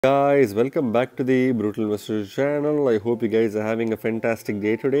Guys, welcome back to the Brutal Investor channel. I hope you guys are having a fantastic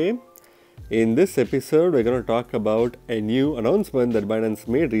day today. In this episode, we're going to talk about a new announcement that Binance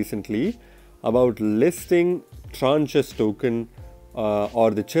made recently about listing Tranchess token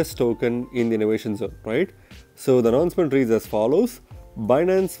or the chess token in the innovation zone, right? So the announcement reads as follows: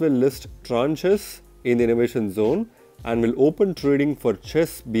 Binance will list Tranchess in the innovation zone and will open trading for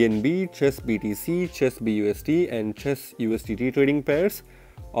Chess BNB, Chess BTC, Chess BUSD and Chess USDT trading pairs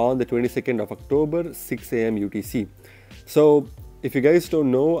on the 22nd of October, 6 a.m. UTC. So if you guys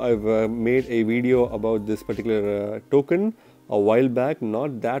don't know, I've made a video about this particular token a while back,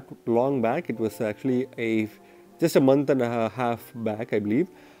 not that long back. It was actually just a month and a half back, I believe.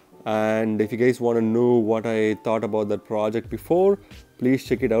 And if you guys want to know what I thought about that project before, please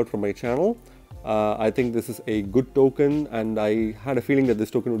check it out from my channel. I think this is a good token, and I had a feeling that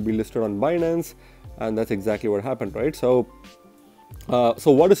this token would be listed on Binance, and that's exactly what happened, right? So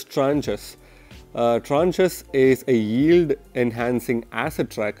what is Tranchess? Tranchess is a yield enhancing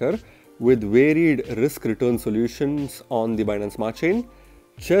asset tracker with varied risk return solutions on the Binance Smart Chain.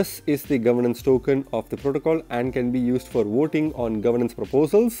 Chess is the governance token of the protocol and can be used for voting on governance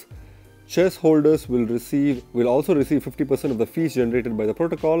proposals. Chess holders will also receive 50% of the fees generated by the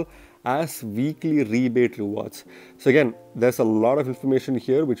protocol as weekly rebate rewards. So again, there's a lot of information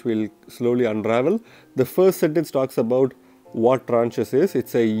here which we'll slowly unravel. The first sentence talks about what Tranchess is.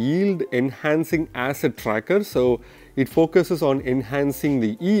 It's a yield enhancing asset tracker. So it focuses on enhancing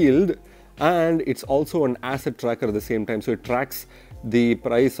the yield, and it's also an asset tracker at the same time. So it tracks the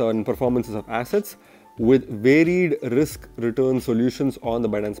price and performances of assets with varied risk return solutions on the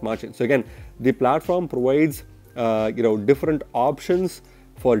Binance Smart Chain. So again, the platform provides different options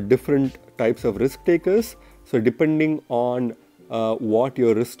for different types of risk takers. So depending on what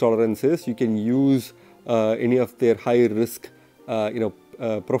your risk tolerance is, you can use any of their high risk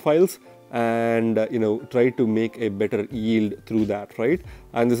profiles and try to make a better yield through that, right?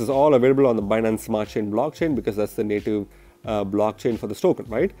 And this is all available on the Binance Smart Chain blockchain because that's the native blockchain for this token,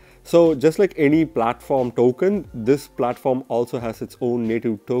 right? So just like any platform token, this platform also has its own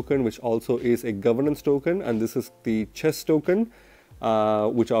native token, which also is a governance token, and this is the Chess token,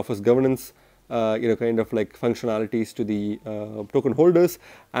 which offers governance kind of like functionalities to the token holders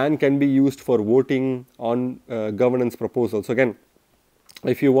and can be used for voting on governance proposals. So again,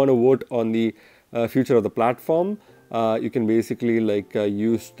 if you want to vote on the future of the platform, you can basically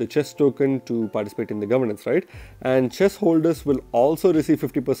use the Chess token to participate in the governance, right? And Chess holders will also receive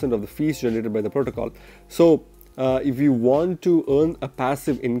 50% of the fees generated by the protocol. So if you want to earn a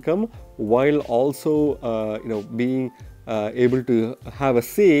passive income while also being able to have a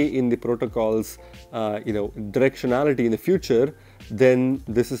say in the protocol's directionality in the future, then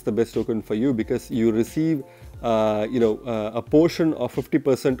this is the best token for you because you receive a portion of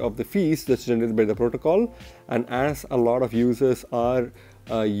 50% of the fees that's generated by the protocol. And as a lot of users are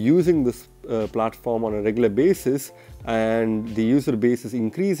using this platform on a regular basis, and the user base is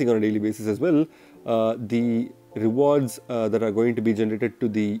increasing on a daily basis as well, the rewards that are going to be generated to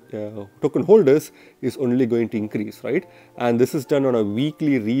the token holders is only going to increase, right? And this is done on a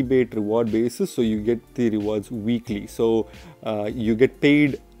weekly rebate reward basis, so you get the rewards weekly. So you get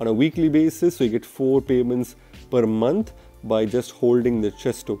paid on a weekly basis, so you get 4 payments per month by just holding the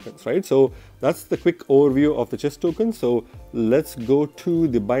Chess tokens, right? So that's the quick overview of the Chess token. So let's go to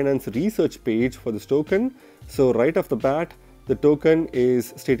the Binance research page for this token. So right off the bat, the token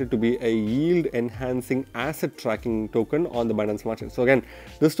is stated to be a yield enhancing asset tracking token on the Binance Smart Chain. So again,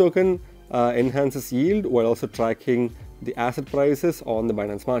 this token enhances yield while also tracking the asset prices on the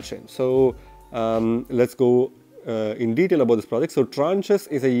Binance Smart Chain. So let's go in detail about this project. So Tranchess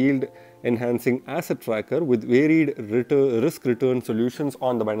is a yield enhancing asset tracker with varied risk return solutions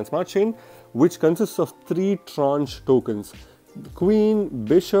on the Binance Smart Chain, which consists of 3 tranche tokens: Queen,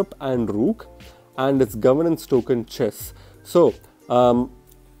 Bishop and Rook, and its governance token Chess. So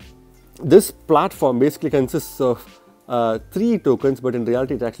this platform basically consists of 3 tokens, but in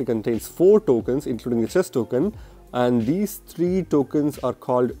reality it actually contains 4 tokens, including the Chess token. And these 3 tokens are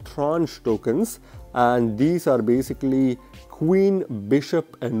called tranche tokens, and these are basically Queen,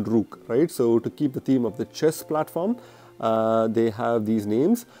 Bishop and Rook, right? So to keep the theme of the chess platform, they have these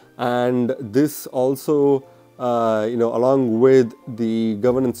names. And this also along with the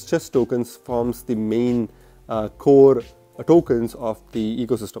governance Chess tokens forms the main core tokens of the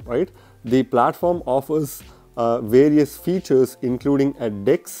ecosystem, right? The platform offers various features including a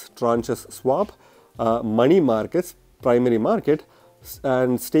DEX, Tranchess swap, money markets, primary market,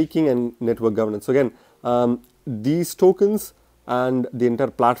 and staking and network governance. So again, these tokens and the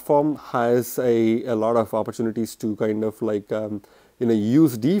entire platform has a lot of opportunities to kind of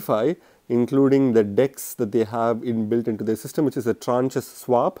use DeFi, including the DEX that they have inbuilt into their system, which is a Tranchess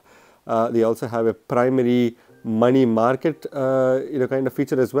swap. They also have a primary money market kind of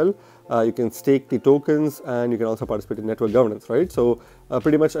feature as well. You can stake the tokens, and you can also participate in network governance, right? So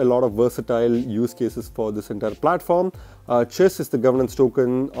pretty much a lot of versatile use cases for this entire platform. Chess is the governance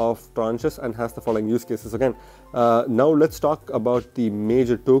token of Tranchess and has the following use cases. Again, now let's talk about the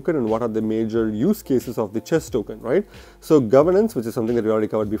major token and what are the major use cases of the Chess token, right? So governance, which is something that we already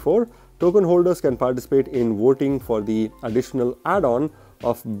covered before. Token holders can participate in voting for the additional add-on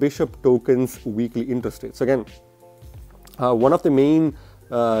of Bishop tokens weekly interest rates. So again, one of the main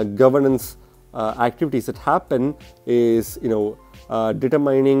governance activities that happen is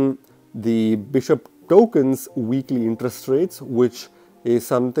determining the Bishop tokens weekly interest rates, which is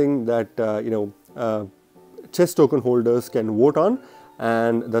something that Chess token holders can vote on,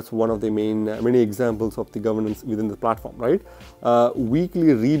 and that's one of the many examples of the governance within the platform, right?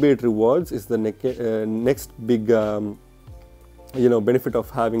 Weekly rebate rewards is the next big benefit of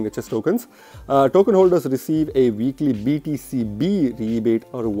having the Chess tokens. Token holders receive a weekly BTCB rebate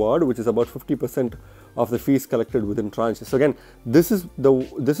or reward, which is about 50% of the fees collected within Tranchess. So again, this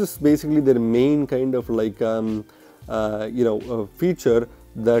is basically their main kind of feature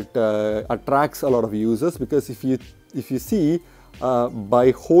that attracts a lot of users, because if you see,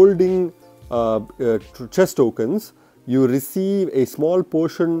 by holding Chess tokens, you receive a small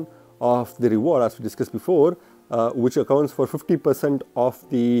portion of the reward, as we discussed before, which accounts for 50% of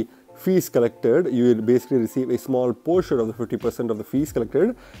the fees collected. You will basically receive a small portion of the 50% of the fees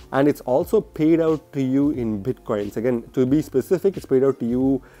collected, and it's also paid out to you in Bitcoins. Again, to be specific, it's paid out to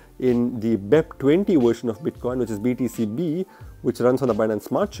you in the BEP20 version of Bitcoin, which is BTCB, which runs on the Binance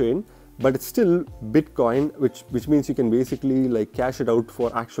Smart Chain, but it's still Bitcoin, which means you can basically cash it out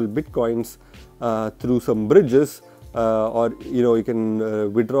for actual Bitcoins through some bridges. Or you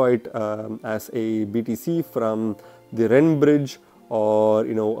can withdraw it as a BTC from the REN bridge, or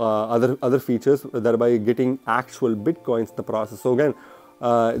other features, thereby getting actual Bitcoins in the process. So again,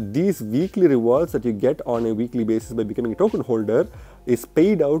 these weekly rewards that you get on a weekly basis by becoming a token holder is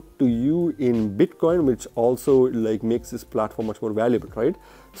paid out to you in Bitcoin, which also makes this platform much more valuable, right?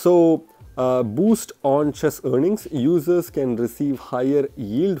 So boost on Chess earnings. Users can receive higher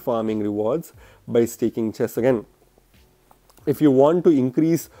yield farming rewards by staking Chess. Again, if you want to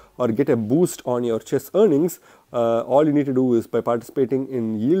increase or get a boost on your Chess earnings, all you need to do is, by participating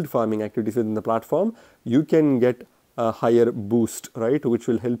in yield farming activities within the platform, you can get a higher boost, right, which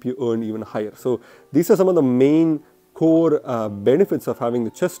will help you earn even higher. So these are some of the main core benefits of having the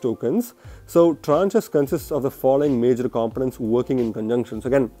Chess tokens. So Tranchess consists of the following major components working in conjunction. So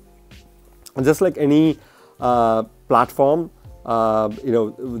again, just like any platform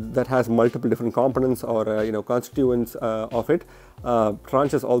that has multiple different components or constituents of it,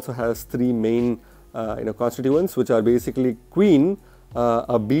 Tranchess also has three main constituents, which are basically Queen,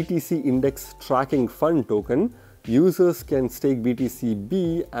 a BTC index tracking fund token. Users can stake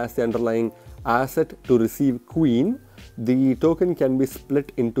BTCB as the underlying asset to receive Queen. The token can be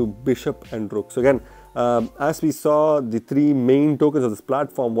split into Bishop and Rook. So again, as we saw, the three main tokens of this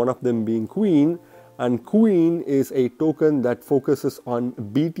platform, one of them being Queen, and Queen is a token that focuses on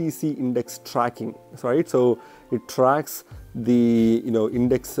BTC index tracking, right? So it tracks the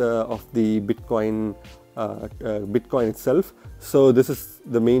index of the Bitcoin itself. So this is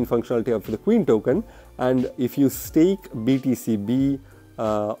the main functionality of the Queen token. And if you stake BTCB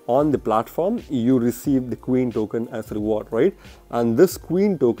on the platform, you receive the Queen token as a reward, right? And this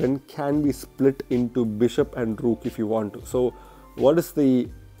Queen token can be split into Bishop and Rook if you want to. So what is the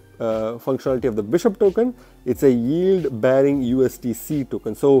functionality of the Bishop token? It's a yield bearing USDC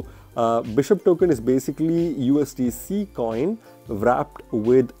token. So Bishop token is basically USDC coin wrapped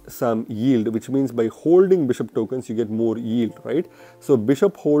with some yield, which means by holding Bishop tokens you get more yield, right? So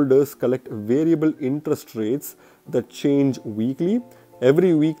Bishop holders collect variable interest rates that change weekly.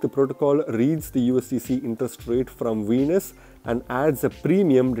 Every week the protocol reads the USDC interest rate from Venus and adds a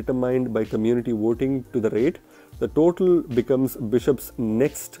premium determined by community voting to the rate. The total becomes Bishop's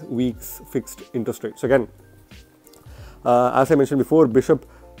next week's fixed interest rate. So again, as I mentioned before, Bishop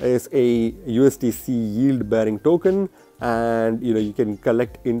is a USDC yield bearing token, and you can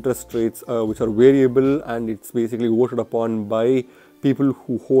collect interest rates which are variable, and it's basically voted upon by people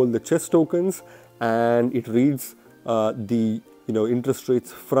who hold the Chess tokens, and it reads the interest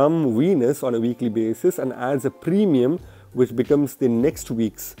rates from Venus on a weekly basis and adds a premium which becomes the next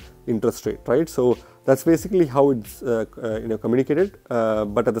week's interest rate, right? So that's basically how it's communicated,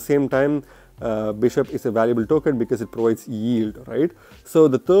 but at the same time Bishop is a valuable token because it provides yield, right? So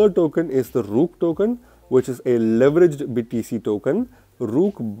the third token is the Rook token. which is a leveraged BTC token.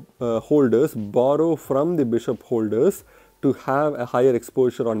 Rook holders borrow from the Bishop holders to have a higher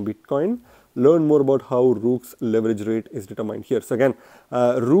exposure on Bitcoin. Learn more about how Rook's leverage rate is determined here. So again,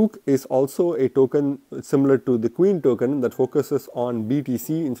 Rook is also a token similar to the Queen token that focuses on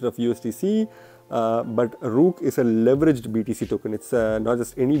BTC instead of USDC. But Rook is a leveraged BTC token. It's not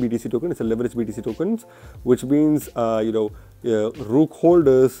just any BTC token, it's a leveraged BTC token, which means Rook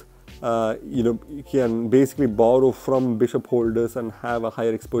holders can basically borrow from Bishop holders and have a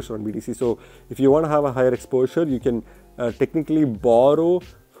higher exposure on BTC. So if you want to have a higher exposure, you can technically borrow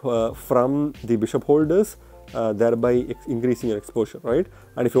from the Bishop holders, thereby increasing your exposure, right?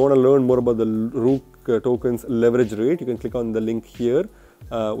 And if you want to learn more about the Rook tokens leverage rate, you can click on the link here,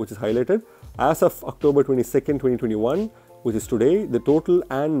 which is highlighted. As of October 22nd, 2021, which is today, the total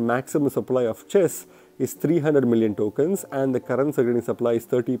and maximum supply of Chess is 300 million tokens, and the current circulating supply is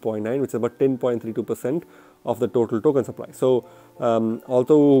 30.9, which is about 10.32% of the total token supply. So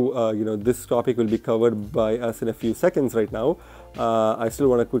although this topic will be covered by us in a few seconds right now, I still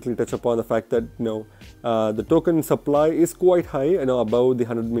want to quickly touch upon the fact that the token supply is quite high, above the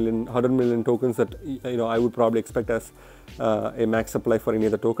 100 million tokens that I would probably expect as a max supply for any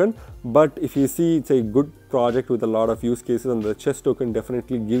other token. But if you see, it's a good project with a lot of use cases, and the Chess token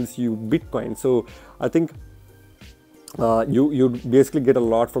definitely gives you Bitcoin. So I think you basically get a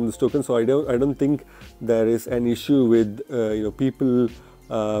lot from this token. So I don't think there is an issue with people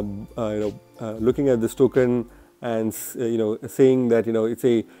looking at this token and saying that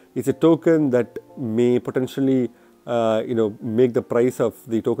it's a token that may potentially make the price of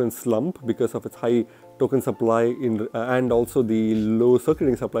the token slump because of its high token supply and also the low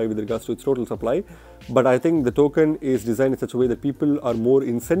circulating supply with regards to its total supply. But I think the token is designed in such a way that people are more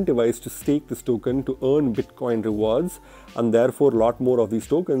incentivized to stake this token to earn Bitcoin rewards, and therefore a lot more of these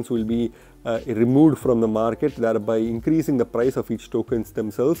tokens will be removed from the market, thereby increasing the price of each tokens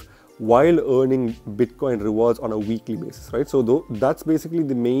themselves while earning Bitcoin rewards on a weekly basis, right? So that's basically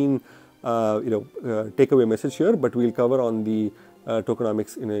the main takeaway message here, but we'll cover on the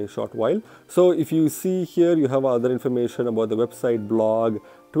tokenomics in a short while. So if you see here, you have other information about the website, blog,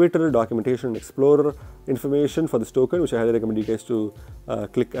 Twitter, documentation, Explorer information for this token, which I highly recommend you guys to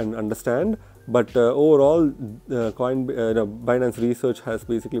click and understand. But overall, Binance Research has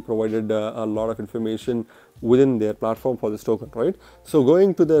basically provided a lot of information within their platform for this token, right? So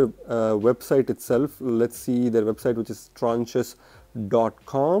going to their website itself, let's see their website, which is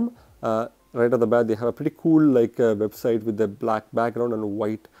tranchess.com. Right off the bat, they have a pretty cool website with the black background and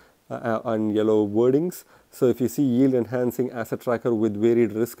white and yellow wordings. So if you see yield enhancing asset tracker with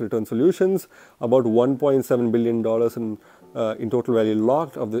varied risk return solutions, about $1.7 billion in total value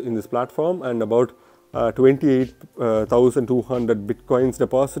locked in this platform, and about 28,200 Bitcoins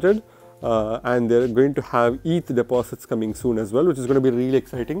deposited. And they're going to have ETH deposits coming soon as well, which is going to be really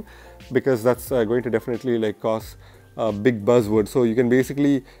exciting because that's going to definitely cause a big buzzword. So you can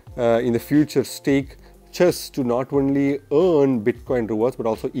basically in the future stake Chess to not only earn Bitcoin rewards but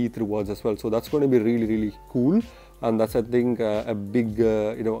also ETH rewards as well. So that's going to be really, really cool, and that's, I think, a big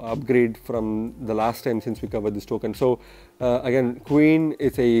upgrade from the last time since we covered this token. So again, Queen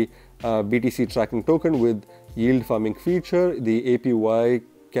is a BTC tracking token with yield farming feature. The APY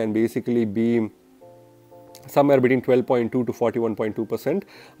can basically be somewhere between 12.2 to 41.2%.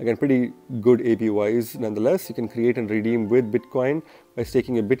 Again, pretty good APYs nonetheless. You can create and redeem with Bitcoin by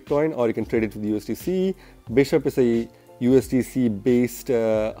staking a Bitcoin, or you can trade it with USDC. Bishop is a USDC based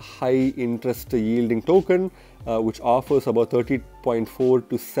high interest yielding token, which offers about 30.4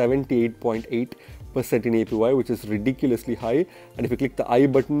 to 78.8% in APY, which is ridiculously high. And if you click the I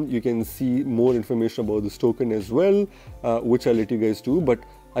button, you can see more information about this token as well, which I'll let you guys do. But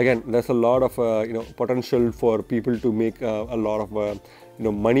again, there's a lot of potential for people to make a lot of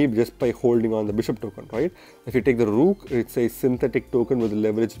money just by holding on the Bishop token, right? If you take the Rook, it's a synthetic token with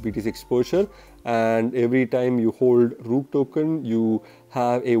leveraged BTC exposure, and every time you hold Rook token, you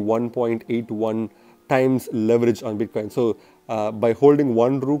have a 1.81 times leverage on Bitcoin. So by holding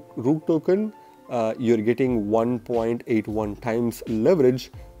one Rook token, you're getting 1.81 times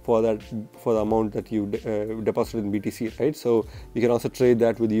leverage for the amount that you deposited in BTC, right? So you can also trade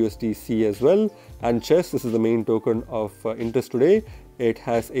that with USDC as well. And Chess, this is the main token of interest today. It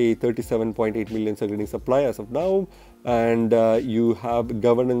has a 37.8 million circulating supply as of now, and you have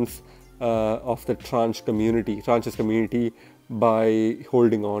governance of the Tranchess community by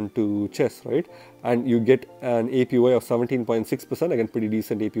holding on to Chess, right? And you get an APY of 17.6%, again pretty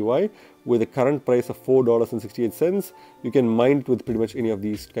decent APY, with a current price of $4.68. You can mine it with pretty much any of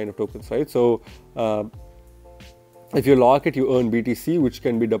these kind of tokens, right? So If you lock it, you earn BTC, which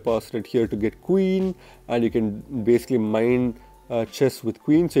can be deposited here to get queen, and you can basically mine chess with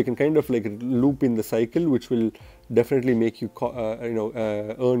queen. So you can kind of like loop in the cycle, which will definitely make you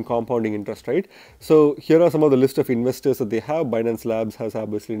earn compounding interest, right? So here are some of the list of investors that they have. Binance Labs has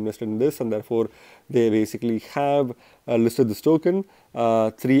obviously invested in this, and therefore they basically have listed this token.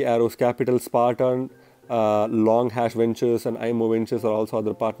 Three Arrows Capital, Spartan, Long Hash Ventures and IMO Ventures are also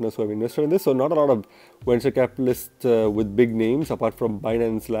other partners who have invested in this. So not a lot of venture capitalists with big names apart from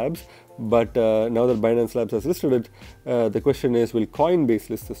Binance Labs. But now that Binance Labs has listed it, the question is, will Coinbase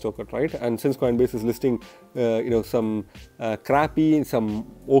list this token, right? And since Coinbase is listing, some crappy, some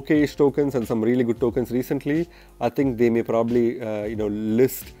okay-ish tokens and some really good tokens recently, I think they may probably,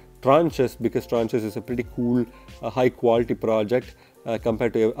 list Tranchess, because Tranchess is a pretty cool, high quality project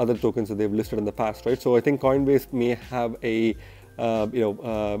compared to other tokens that they've listed in the past, right? So I think Coinbase may have a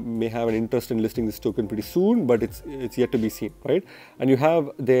may have an interest in listing this token pretty soon, but it's yet to be seen, right? And you have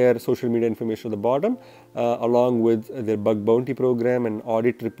their social media information at the bottom, along with their bug bounty program and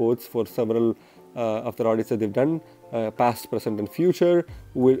audit reports for several of the audits that they've done, past, present, and future,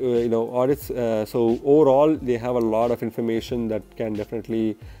 audits. So overall, they have a lot of information that can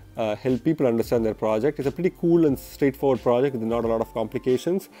definitely help people understand their project. It's a pretty cool and straightforward project with not a lot of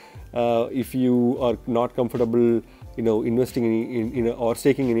complications. If you are not comfortable, investing in or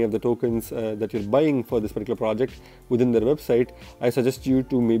staking any of the tokens that you're buying for this particular project within their website, I suggest you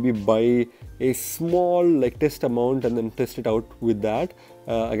to maybe buy a small test amount and then test it out with that.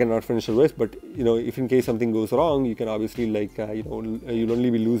 Again, not financial risk, but if in case something goes wrong, you can obviously you'll only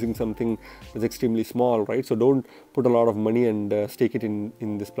be losing something that's extremely small, right? So don't put a lot of money and stake it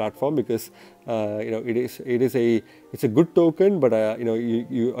in this platform, because it's a good token, but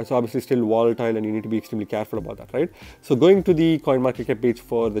it's obviously still volatile, and you need to be extremely careful about that, right? So going to the CoinMarketCap page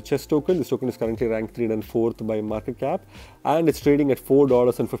for the chess token, this token is currently ranked 304th by market cap, and it's trading at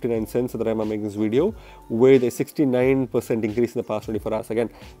 $4.59 at the time I'm making this video, with a 69% increase in the past 24 hours. Again,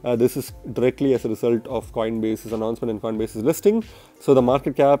 this is directly as a result of Coinbase's announcement and Coinbase's listing. So the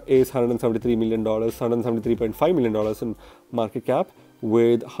market cap is $173 million, $173.5 million in market cap,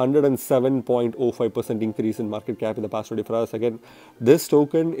 with 107.05% increase in market cap in the past 24 hours. Again, this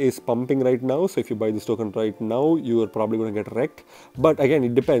token is pumping right now, so if you buy this token right now, you are probably going to get wrecked. But again,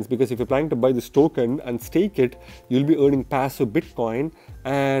 it depends, because if you're planning to buy this token and stake it, you'll be earning passive Bitcoin.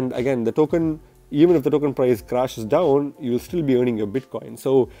 And again, the token, even if the token price crashes down, you'll still be earning your Bitcoin.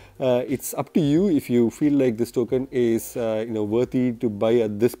 So it's up to you if you feel like this token is worthy to buy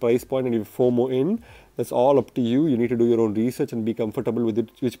at this price point, and you FOMO in. That's all up to you. You need to do your own research and be comfortable with it,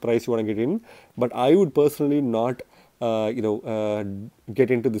 which price you want to get in. But I would personally not get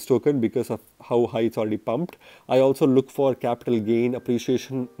into this token because of how high it's already pumped. I also look for capital gain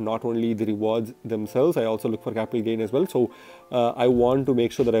appreciation, not only the rewards themselves. I also look for capital gain as well. So I want to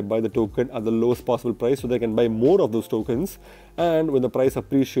make sure that I buy the token at the lowest possible price, so that I can buy more of those tokens. And when the price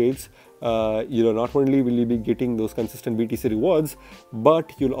appreciates, not only will you be getting those consistent BTC rewards,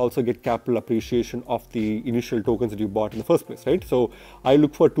 but you'll also get capital appreciation of the initial tokens that you bought in the first place, right? So I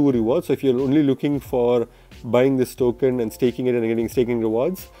look for two rewards. So if you're only looking for buying this token and staking it and getting staking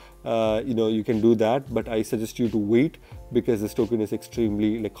rewards, you can do that, but I suggest you to wait, because this token is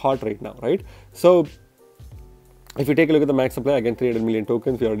extremely hot right now, right? So if you take a look at the max supply, again 300 million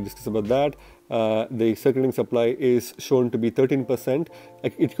tokens, we already discussed about that. The circulating supply is shown to be 13%.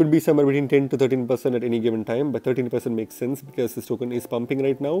 It could be somewhere between 10 to 13% at any given time, but 13% makes sense because this token is pumping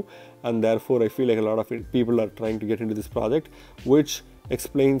right now, and therefore I feel like a lot of people are trying to get into this project, which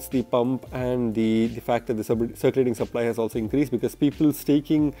explains the pump and the fact that the circulating supply has also increased, because people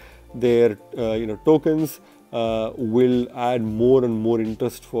staking their tokens will add more and more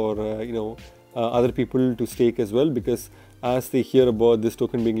interest for other people to stake as well, because as they hear about this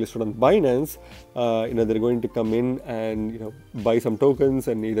token being listed on Binance, they're going to come in and buy some tokens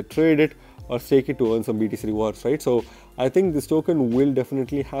and either trade it or stake it to earn some BTC rewards, right? So I think this token will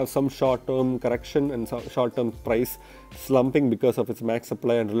definitely have some short-term correction and some short-term price slumping because of its max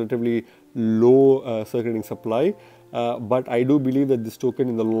supply and relatively low circulating supply. But I do believe that this token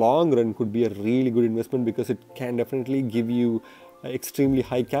in the long run could be a really good investment, because it can definitely give you extremely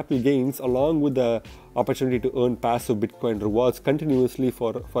high capital gains, along with the opportunity to earn passive Bitcoin rewards continuously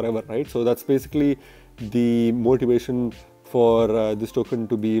forever, right? So that's basically the motivation for this token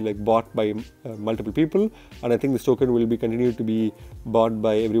to be bought by multiple people, and I think this token will be continued to be bought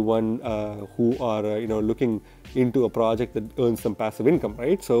by everyone who are looking into a project that earns some passive income,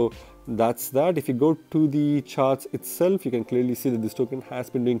 right? So that's that. If you go to the charts itself, you can clearly see that this token has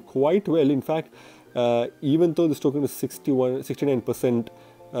been doing quite well. In fact, even though this token is 69%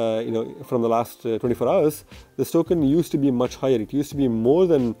 from the last 24 hours, this token used to be much higher. It used to be more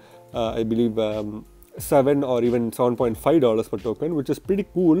than, I believe, $7 or even $7.5 per token, which is pretty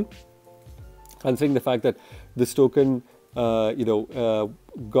cool, considering the fact that this token,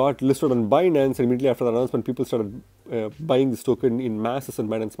 got listed on Binance, and immediately after the announcement, people started buying this token in masses on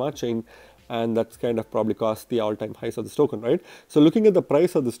Binance Smart Chain, and that's kind of probably caused the all-time highs of this token, right? So looking at the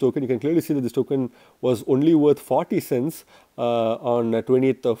price of this token, you can clearly see that this token was only worth 40 cents on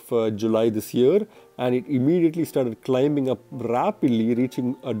 20th of July this year, and it immediately started climbing up rapidly,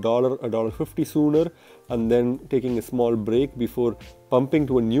 reaching $1.50 sooner, and then taking a small break before pumping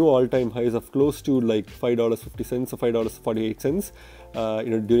to a new all-time highs of close to like $5.50 or $5.48,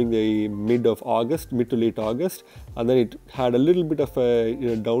 during the mid to late August, and then it had a little bit of a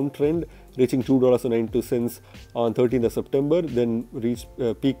downtrend, reaching $2.92 on 13th of September, then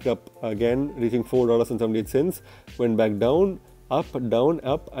peaked up again, reaching $4.78, went back down, up, down,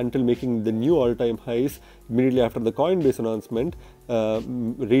 up, until making the new all-time highs immediately after the Coinbase announcement,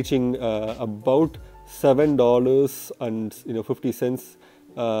 reaching about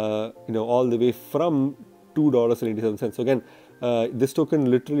 $7.50, all the way from $2.87. So again, this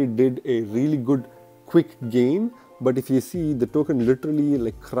token literally did a really good quick gain, but if you see, the token literally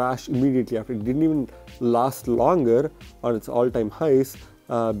like crashed immediately after. It didn't even last longer on its all-time highs,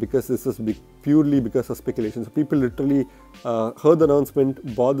 because this is purely because of speculation. So people literally heard the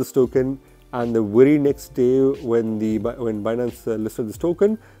announcement, bought this token, and the very next day when Binance listed this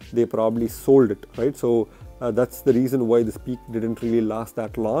token, they probably sold it, right? So that's the reason why this peak didn't really last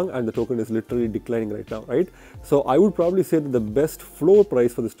that long, and the token is literally declining right now, right? So I would probably say that the best floor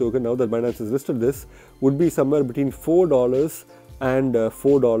price for this token, now that Binance has listed this, would be somewhere between $4 and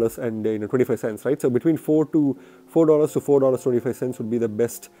 $4.25, right? So between $4 to $4.25 would be the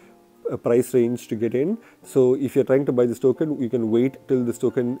best price range to get in. So if you're trying to buy this token, you can wait till this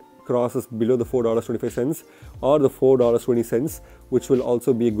token crosses below the $4.25 or the $4.20, which will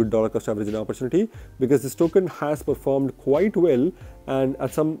also be a good dollar cost averaging opportunity, because this token has performed quite well, and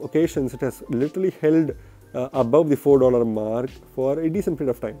at some occasions it has literally held above the $4 mark for a decent period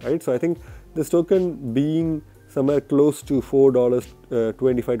of time, right? So I think this token being somewhere close to $4.25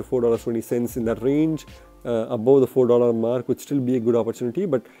 to $4.20 in that range, above the $4 mark, would still be a good opportunity.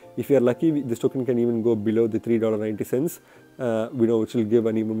 But if you are lucky, this token can even go below the $3.90, which will give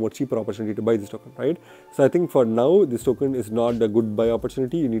an even more cheaper opportunity to buy this token, right? So I think for now, this token is not a good buy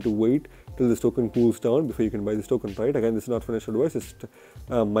opportunity. You need to wait till this token cools down before you can buy this token, right? Again, this is not financial advice, it's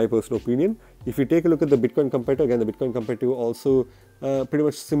my personal opinion. If you take a look at the Bitcoin comparative, again, the Bitcoin comparative also pretty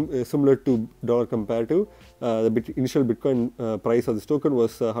much similar to dollar comparative. The initial Bitcoin price of this token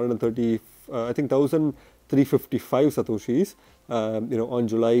was 1,355 Satoshis, on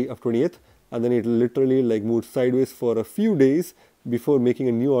July of 20th, and then it literally like moved sideways for a few days before making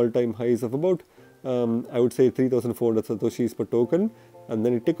a new all-time highs of about, I would say 3,400 Satoshis per token, and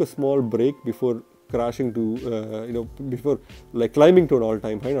then it took a small break before crashing to, before like climbing to an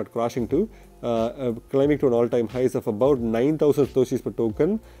all-time high, not crashing to, climbing to an all-time highs of about 9,000 Satoshis per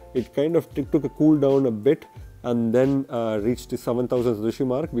token. It kind of took a cool down a bit, and then reached the 7,000 Satoshi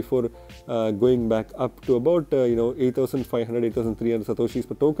mark before going back up to about 8,500, 8,300 Satoshis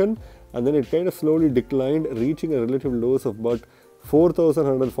per token, and then it kind of slowly declined, reaching a relative lows of about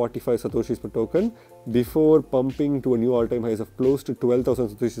 4,145 Satoshis per token before pumping to a new all-time highs of close to 12,000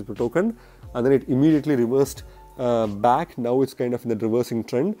 Satoshis per token, and then it immediately reversed back. Now it's kind of in the reversing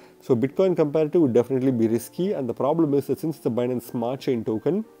trend. So Bitcoin comparative would definitely be risky, and the problem is that since it's a Binance Smart Chain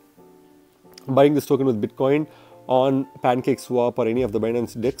token, buying this token with Bitcoin on PancakeSwap or any of the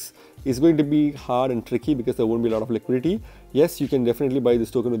Binance DEX is going to be hard and tricky because there won't be a lot of liquidity. Yes, you can definitely buy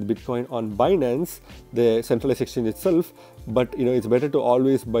this token with Bitcoin on Binance, the centralized exchange itself, but it's better to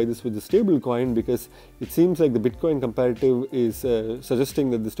always buy this with the stable coin, because it seems like the Bitcoin comparative is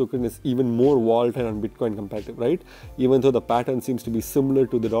suggesting that this token is even more volatile on Bitcoin comparative, right? Even though the pattern seems to be similar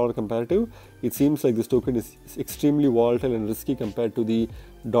to the dollar comparative, it seems like this token is extremely volatile and risky compared to the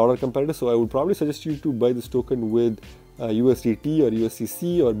dollar comparative. So I would probably suggest you to buy this token with USDT or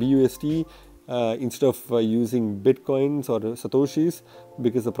USDC or BUSD instead of using Bitcoins or Satoshis,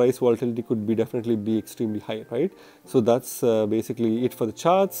 because the price volatility could definitely be extremely high, right? So that's basically it for the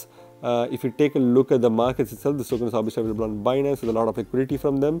charts. If you take a look at the markets itself, this token is obviously available on Binance with a lot of liquidity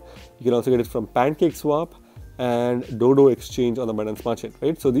from them. You can also get it from PancakeSwap and Dodo exchange on the Binance Smart Chain,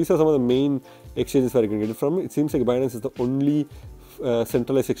 right? So these are some of the main exchanges where you can get it from. It seems like Binance is the only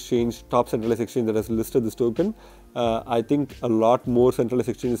centralized exchange, top centralized exchange that has listed this token. I think a lot more centralized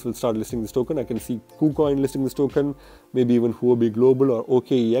exchanges will start listing this token. I can see KuCoin listing this token, maybe even Huobi Global or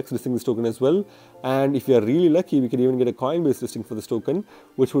OKEX listing this token as well. And if you are really lucky, we can even get a Coinbase listing for this token,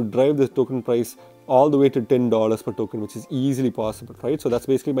 which would drive the token price all the way to $10 per token, which is easily possible, right? So that's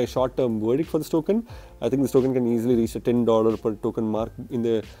basically my short-term verdict for this token. I think this token can easily reach a $10 per token mark in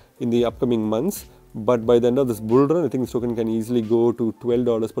the upcoming months. But by the end of this bull run, I think this token can easily go to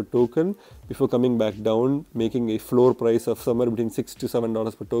 $12 per token before coming back down, making a floor price of somewhere between $6 to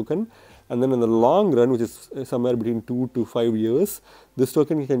 $7 per token. And then in the long run, which is somewhere between 2 to 5 years, this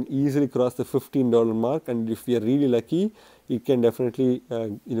token can easily cross the $15 mark. And if we are really lucky, it can definitely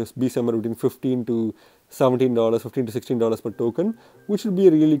be somewhere between $15 to $17, $15 to $16 per token, which would be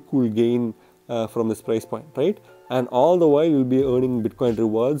a really cool gain from this price point, right? And all the while you'll be earning Bitcoin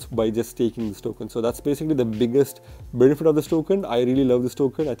rewards by just staking this token. So that's basically the biggest benefit of this token. I really love this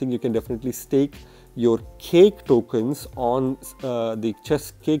token. I think you can definitely stake your cake tokens on the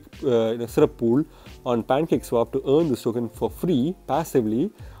chess cake syrup pool on PancakeSwap to earn this token for free passively.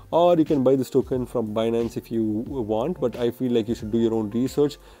 Or you can buy this token from Binance if you want, but I feel like you should do your own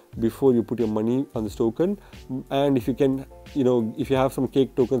research before you put your money on this token. And if you can, if you have some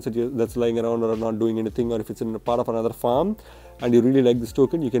cake tokens that's lying around or are not doing anything, or if it's in a part of another farm and you really like this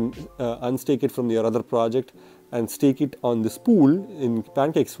token, you can unstake it from your other project and stake it on this pool in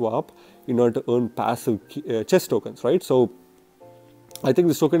PancakeSwap in order to earn passive chess tokens, right? So I think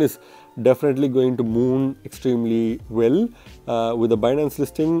this token is definitely going to moon extremely well. With the Binance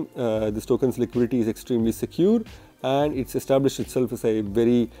listing, this token's liquidity is extremely secure, and it's established itself as a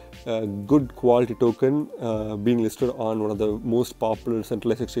very good quality token being listed on one of the most popular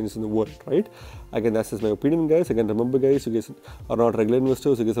centralized exchanges in the world, right? Again, that's just my opinion, guys. Again, remember, guys, you guys are not regular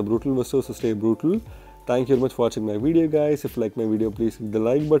investors, you guys are brutal investors, so stay brutal. Thank you very much for watching my video, guys. If you like my video, please click the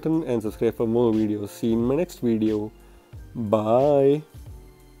like button and subscribe for more videos. See you in my next video. Bye.